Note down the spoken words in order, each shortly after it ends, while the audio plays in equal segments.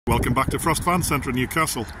Welcome back to Frost Van Centre in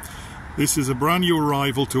Newcastle. This is a brand new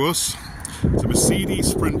arrival to us. It's a Mercedes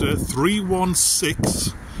Sprinter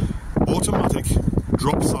 316 automatic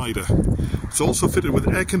Dropsider. It's also fitted with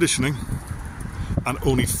air conditioning and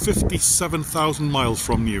only 57,000 miles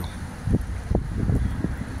from new.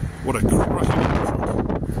 What a cracking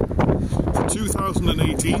truck. For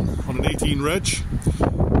 2018 on an 18 reg,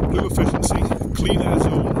 blue efficiency, clean air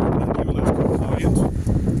zone and ULEZ compliant.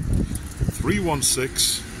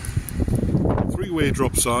 316 three-way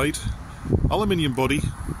drop side, aluminium body,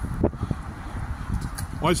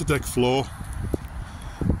 wiser deck floor,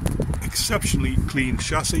 exceptionally clean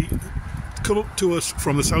chassis. Come up to us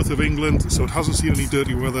from the south of England, so it hasn't seen any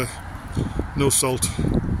dirty weather, no salt,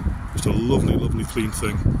 just a lovely, lovely clean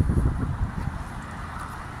thing.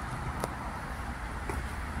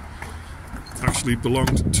 Actually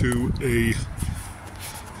belonged to a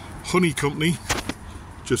honey company,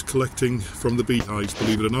 just collecting from the beehives,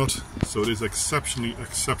 believe it or not. So it is exceptionally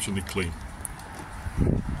clean.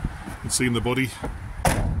 You can see in the body,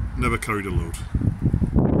 never carried a load.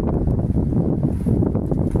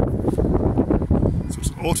 So it's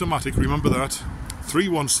an automatic, remember that.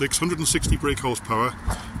 316, 160 brake horsepower,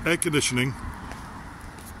 air conditioning.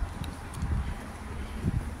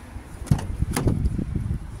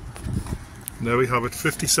 There we have it,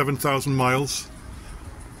 57,000 miles,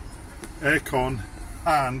 aircon,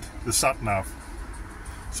 and the satnav.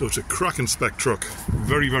 So it's a cracking spec truck.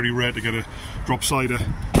 Very, very rare to get a Dropsider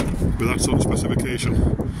with that sort of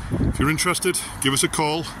specification. If you're interested, give us a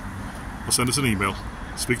call or send us an email.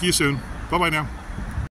 Speak to you soon. Bye bye now.